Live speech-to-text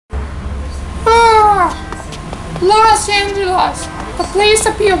Los Angeles, the place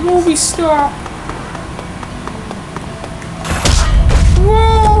to be a movie star.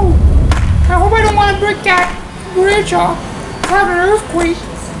 Whoa! I hope I don't want to break that bridge up. Have an earthquake.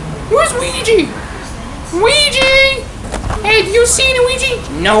 Where's Luigi? Luigi! Hey, do you see Luigi?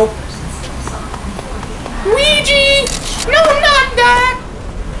 Nope. Luigi! No, not that!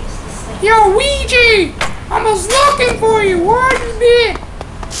 Yo, Luigi! I was looking for you. Where have you been?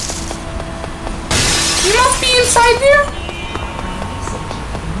 You must be inside there.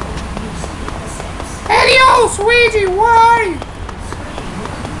 Adios, Luigi. Where are you?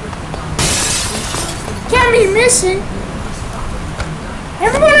 Can't be missing.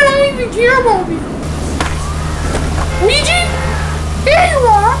 Everybody don't even care about me. Luigi? There you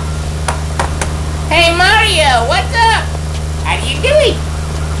are. Hey Mario, what's up? How you doing?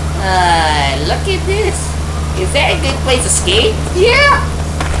 Look at this. Is that a good place to skate? Yeah.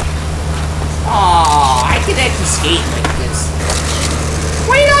 Oh, I could actually skate like this.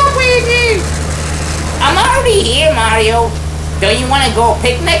 Wait up, Luigi. I'm already here, Mario. Don't you want to go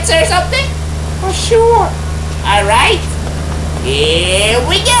picnics or something? Oh, sure. Alright. Here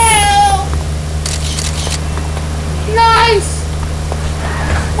we go. Nice.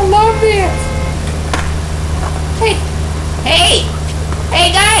 I love it. Hey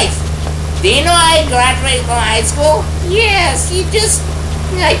guys. Do you know I graduated from high school? Yes,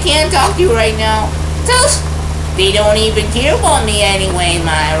 I can't talk to you right now. They don't even care about me anyway, am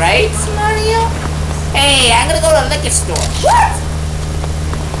I right, Mario? Hey, I'm gonna go to the liquor store. What?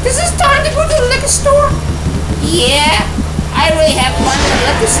 This is time to go to the liquor store? Yeah, I really have fun in the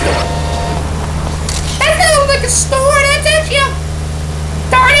liquor store. That's not a liquor store, that's actually a...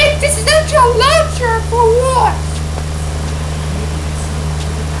 Darn it, this is actually a launcher for what?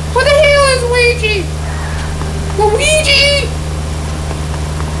 What the hell is Luigi? Luigi!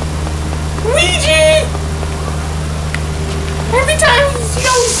 Luigi! Every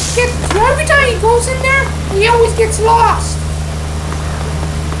time he goes in there, he always gets lost.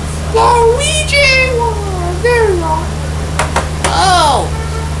 Luigi! There you are. Oh!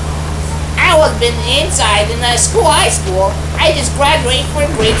 I was been inside in the high school. I just graduated from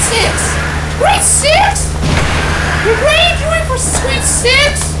grade 6. Grade 6? You graduated for grade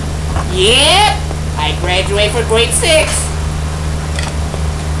 6? Yep, I graduated for grade 6.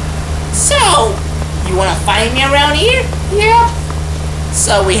 So, you wanna find me around here? Yeah.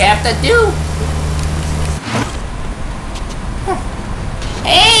 So we have to do.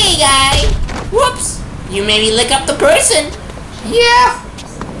 Hey guy! Whoops! You made me lick up the person. Yeah.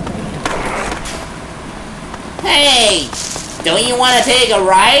 Hey! Don't you wanna take a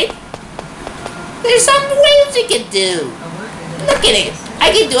ride? There's some waves you can do. Look at it.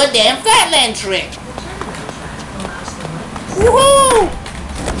 I can do a damn flatland trick. Woohoo!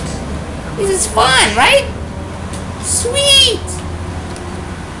 This is fun, right? Sweet!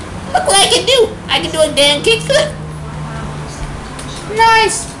 Look what I can do! I can do a damn kickflip!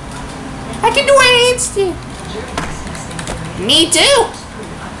 Nice! I can do an handstand! Me too!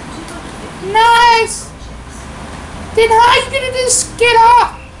 Nice! Then how you gonna just get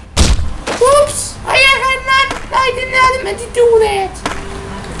off? Whoops! I did not meant to do that!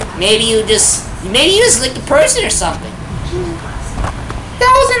 Maybe you just licked the person or something. That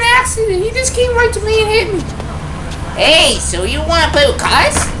was an accident. He just came right to me and hit me. Hey, so you want to play with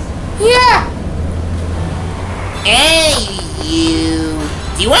cars? Yeah. Hey,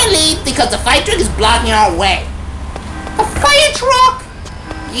 do you want to leave because the fire truck is blocking our way? The fire truck?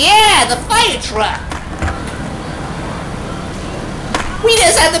 Yeah, the fire truck. We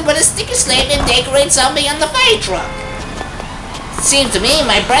just have to put a sticker slab and decorate something on the fire truck. Seems to me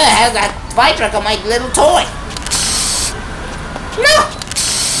my brother has that fire truck on my little toy. No!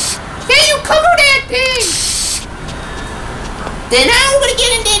 Yeah, you cover that thing! Then how are we gonna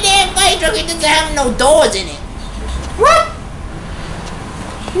get in that damn fire truck if it doesn't have no doors in it? What?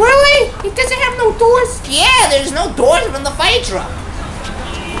 Really? It doesn't have no doors? Yeah, there's no doors from the fire truck.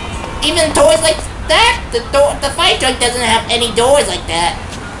 Even toys like that, the fire truck doesn't have any doors like that.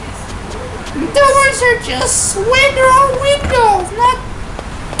 Doors are just windows, not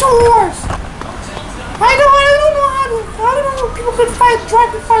doors. I don't know if people could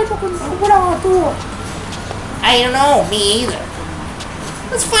drive the fire truck without a door. I don't know, me either.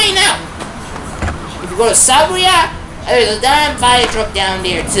 Let's find out. If you go to Sabria, there's a damn fire truck down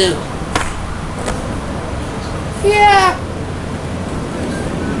there too. Yeah.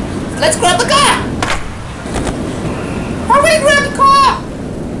 Let's grab the car. How are we gonna grab the car?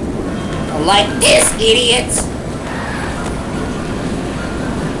 Like this, idiots.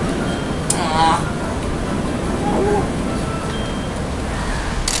 Aww.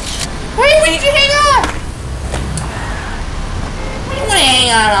 Hey, Luigi, hang on!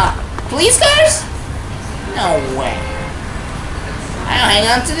 Police cars? No way. I'll hang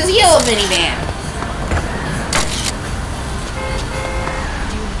on to this yellow minivan.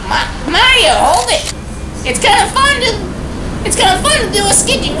 Mario, hold it! It's kind of fun to do a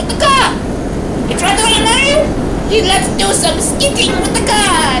skitting with the car. It's right away, Mario. Let's do some skitting with the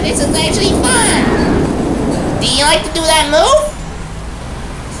car. This is actually fun. Do you like to do that move?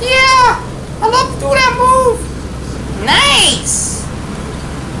 Yeah, I love to do that move. Nice.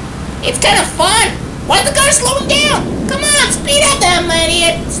 It's kind of fun. Why's the car slowing down? Come on, speed up, damn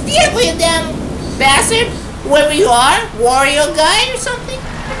idiot. Speed up, you damn bastard. Whoever you are, warrior guy or something.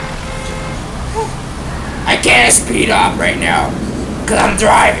 I can't speed up right now, because I'm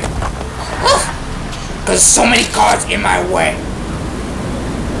driving. Because so many cars in my way.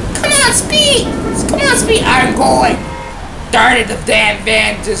 Come on, speed! Come on, speed! I'm going. Darn it, the damn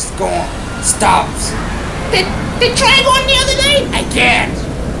van just going. Stops. Did try going the other day? I can't.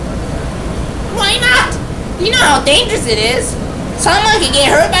 Why not? You know how dangerous it is. Someone can get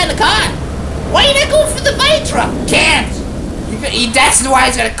hurt by the car. Why you not go for the fire truck? Can't. That's why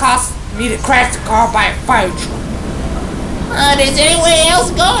it's gonna cost me to crash the car by a fire truck. Is anywhere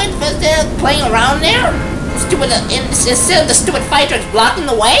else going instead of playing around there? Instead of the stupid fire trucks blocking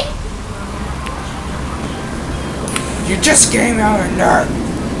the way? You just came out of nerve.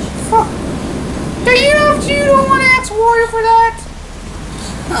 Fuck. Do you know if you don't want to ask Warrior for that?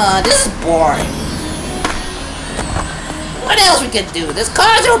 This is boring. What else we could do? These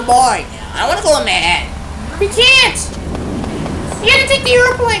cars are boring now. I want to go to Manhattan. We can't. You have to take the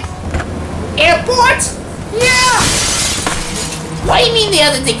airplane. Airport? Yeah. Why do you mean the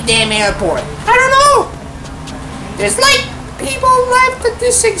other take the damn airport? I don't know. There's like people left to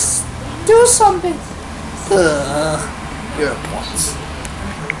do something. Airports.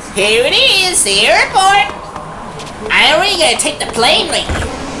 Here it is, the airport. I already gotta take the plane right here.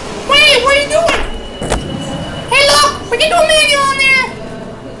 Wait, what are you doing? Hey, look, we can do a manual on there.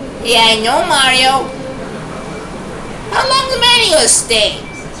 Yeah, I know, Mario. How long the manual stay?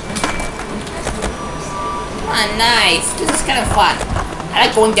 Oh, nice. This is kind of fun. I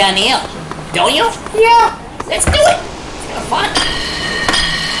like going downhill. Don't you? Yeah. Let's do it. It's kind of fun.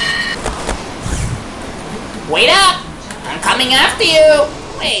 Wait up. I'm coming after you.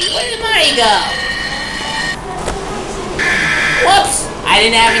 Wait, where did Mario go? Whoops. I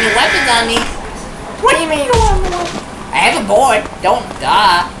didn't have any weapons on me. What do you mean you don't have a weapon? I have a board.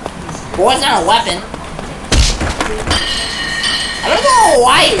 Board's not a weapon. I'm gonna go to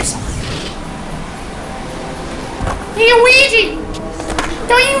Hawaii or something. Hey, Luigi!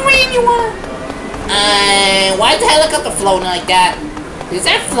 Don't you mean you wanna... Why is the helicopter floating like that? Is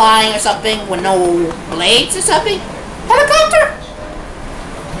that flying or something with no blades or something? Helicopter!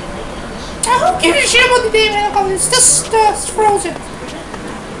 I don't give a shit about the damn helicopter. It's just frozen.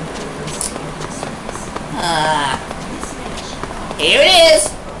 Here it is.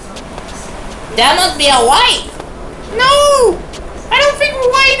 That must be Hawaii. No! I don't think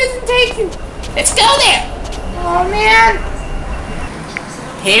Hawaii doesn't take you. Let's go there. Oh, man.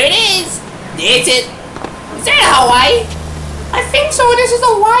 Here it is. Is it? Is that Hawaii? I think so. This is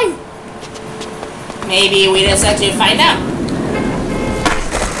Hawaii. Maybe we just actually find out.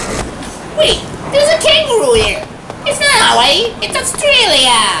 Wait, there's a kangaroo here. It's not Hawaii. It's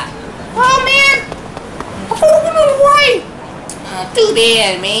Australia. Oh, man. I thought we were in Hawaii. Too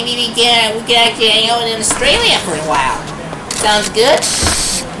bad. Maybe we can actually hang out in Australia for a while. Sounds good.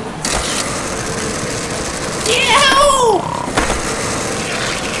 Yeah!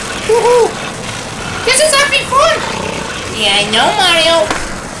 Woohoo! This is actually fun! Yeah, I know, Mario.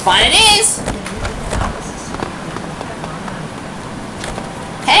 Fun it is.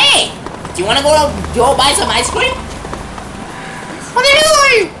 Hey! Do you want to go buy some ice cream? What the hell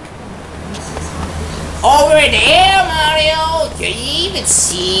are you? Over there, Mario. Can you even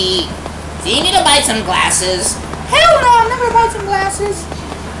see? Do you need to buy some glasses? Hell no, I'll never buy some glasses.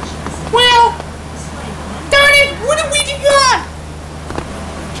 Well, darn it, where did Luigi go?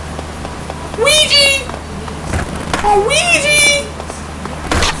 Luigi! Oh, Luigi!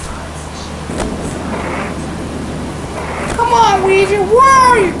 Come on, Luigi, where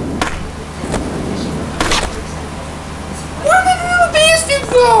are you? Where did the little bastard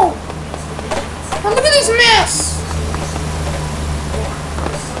go? Now look at this mess.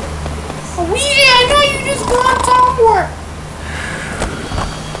 Oh, Luigi, I know you just gone somewhere.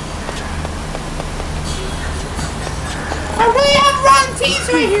 I really have rotten teeth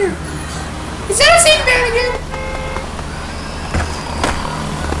right here. Is that the same band again?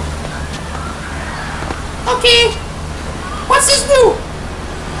 Okay. What's this do?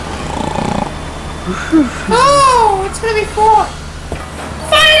 Oh, it's gonna be fun.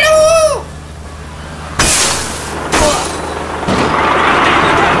 Fire in the hole!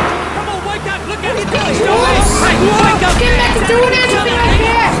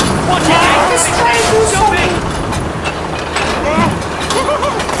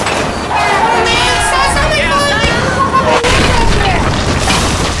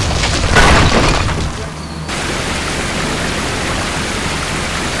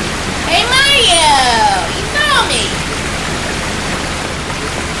 on me!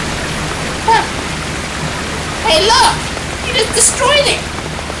 Huh. Hey, look! You just destroyed it!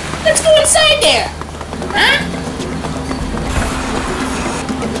 Let's go inside there! Huh?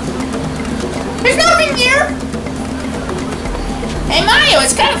 There's nothing here! Hey, Mario,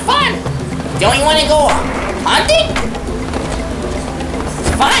 it's kind of fun! Don't you want to go hunting?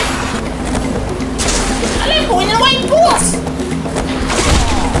 It's fun! I like going to the white pools!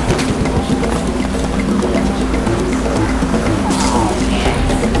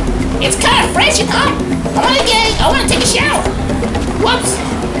 It's kind of fresh and hot. I want to take a shower. Whoops.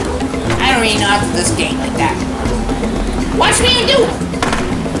 I don't really know how to do this game like that. Watch me and do it.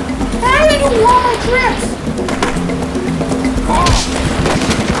 How do you do all my tricks? Oh.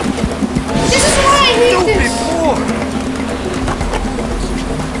 This is why I hate this.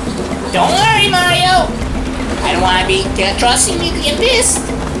 Don't worry, Mario. I don't want to be trusting you to get pissed.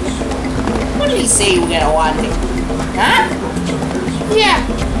 What did he say we're gonna want it? Huh? Yeah.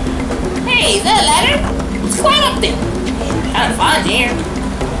 Hey, is that a ladder? Let's climb up there. Kind of fun here.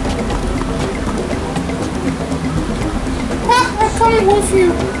 I'm coming with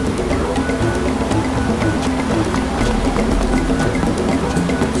you.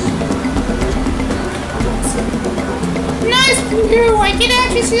 Nice view. I can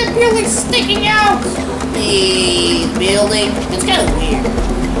actually see the building sticking out. The building. It's kind of weird.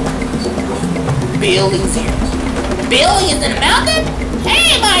 Buildings here. Building is in a mountain?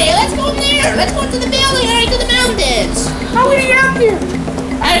 Hey, Mario, let's go there. Let's go to the building or to the mountains. How would you get up there?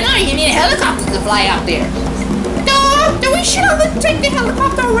 I don't know. You need a helicopter to fly up there. No, we should have taken the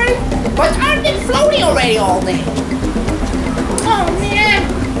helicopter already. But I've been floating already all day. Oh, man.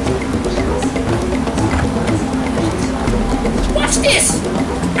 Watch this.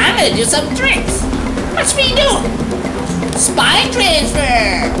 I'm going to do some tricks. Watch me do it. Spine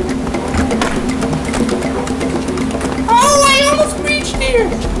transfer. Oh, I almost reached there.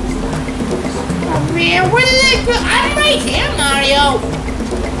 Oh, man, where did I go? I'm right here, Mario.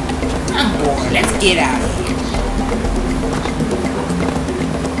 I'm bored. Let's get out of here.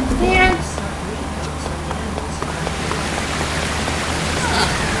 Man.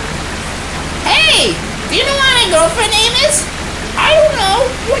 Hey, do you know what my girlfriend name is? I don't know.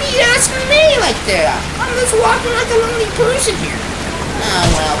 What are you asking me like that? I'm just walking like a lonely person here. Oh,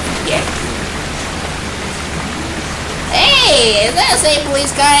 well, yeah. Hey, is that the same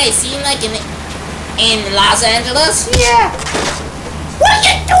police car I seen like in Los Angeles? Yeah. What are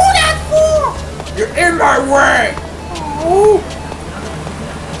you doing that for? You're in my way. Oh.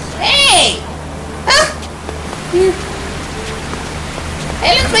 Hey! Huh?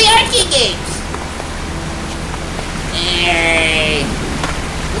 Hey, let's play arcade games. Hey!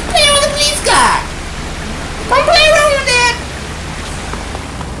 Let's play with the police car. Come play around with that.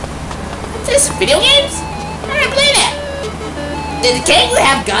 What's this? Video games? I'm gonna play that. Does the kangaroo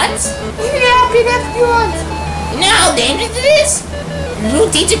have guns? Yeah, big ass guns. You know how dangerous it is? You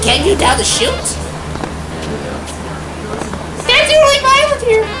teach a kangaroo how to shoot? That's really violent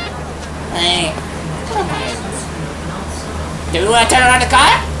here. Hey. Do we want to turn around the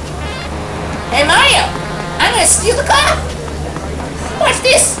car? Hey Mario, I'm gonna steal the car. Watch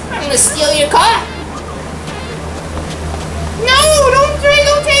this. I'm gonna steal your car. No, don't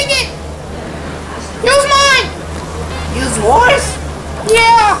take it. Use mine. Use yours?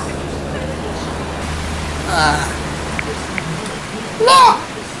 Yeah. Look.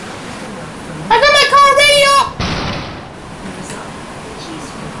 I got my car ready up.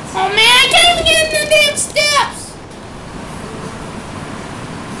 Oh man, I can't even get in the damn steps.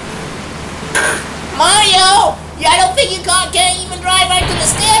 Mario, I don't think you can't even drive right to the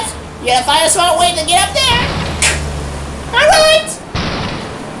steps. You gotta find a smart way to get up there. Alright.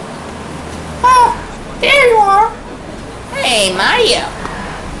 Oh, there you are. Hey Mario,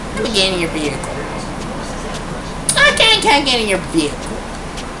 let me get in your vehicle. I can't get in your vehicle.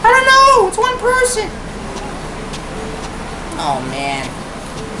 I don't know, it's one person. Oh man.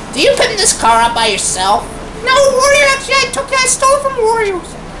 Do you put this car up by yourself? No, Wario, actually I stole it from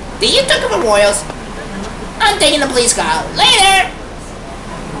Wario's. Did you took it from Royals? I'm taking the police car. Later!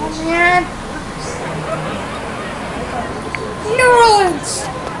 Oh man. New Orleans.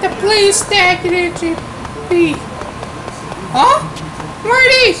 The place stack it into B. Huh? Where are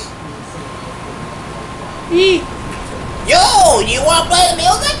these? E. Yo, you wanna play the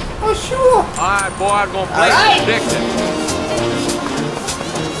music? Oh sure. Alright, boy, I'm gonna play Alright. some Dixon.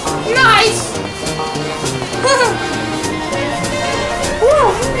 Nice.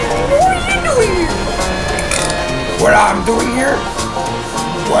 Whoa, what are you doing here? What I'm doing here?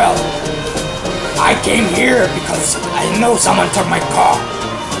 Well, I came here because I know someone took my car.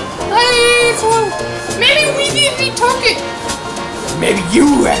 Hey. it's one. Maybe we took it. Maybe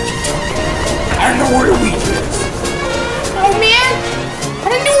you actually took it. I don't know where Luigi is. Oh man, I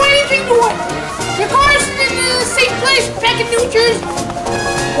didn't do anything to it. Your car's in the same place back in New Jersey.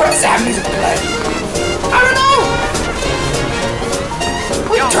 What does that music play? I don't know.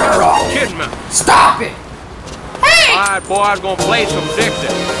 Turn it off. Kidding me. Stop it. Hey! Alright, boy, I was gonna play some Dixie.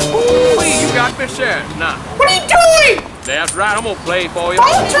 Please, you got me serious now. What are you doing? That's right, I'm gonna play for you.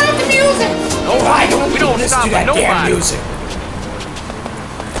 Don't turn up the music. No, I don't we don't listen stop to that at damn nobody. music.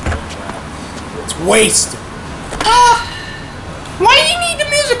 It's wasted. Why do you need the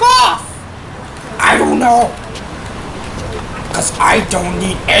music off? I don't know. Because I don't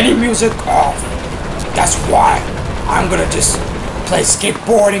need any music off. That's why I'm gonna just play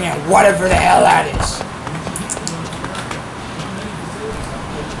skateboarding and whatever the hell that is.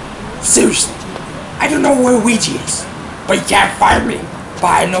 Seriously, I don't know where Luigi is, but you can't find me.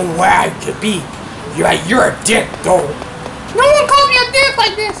 But I know where I could be. You're a dick, though. No one calls me a dick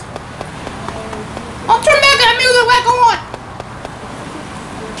like this. I'll turn back that music back on.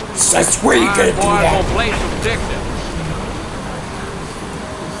 So I swear you're gonna do Boy, I'm that. gonna play some Dixie.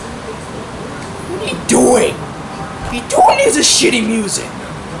 What are you doing? You're doing this shitty music.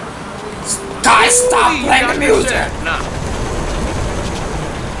 Guys, stop Please, playing you the got me music. serious now.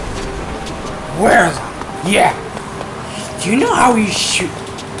 Where is it? Yeah. Do you know how you shoot?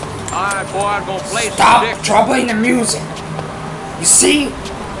 Alright, boy, I'm gonna play some Stop Dixie. troubling the music. You see?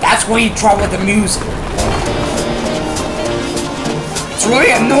 That's when you trouble the music. It's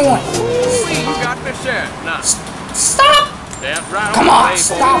really annoying. Please, you got me serious now. Stop. That's right, I'm Come gonna on, play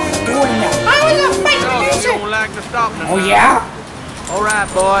for stop you. doing that. I was gonna fight the No, you music. don't like to stop me Oh now. yeah? Alright,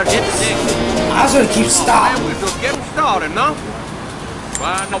 boy, hit the Dixie. I was gonna keep Man, stopping. we're just getting started, no?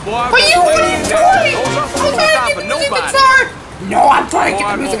 Well, no, boy, But you, what are you doing? No, I was I'm trying to stopping get the music to nobody. start. No, I'm trying to Boy, get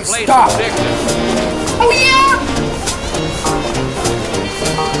the I'm music gonna to play stop. some Dixie. Oh yeah.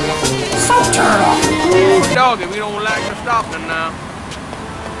 So turn off. Doggy, we don't like to stop them now.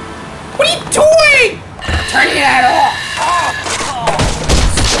 What are you doing? Turn that off.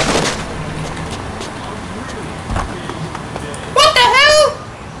 What the hell?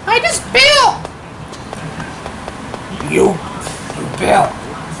 I just built. You Bill.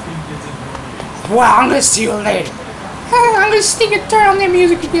 Well, I'm gonna see you later. I'm gonna sneak and turn on their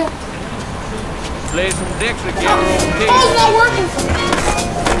music again. Play some Dixie, get her on Oh, it's not working.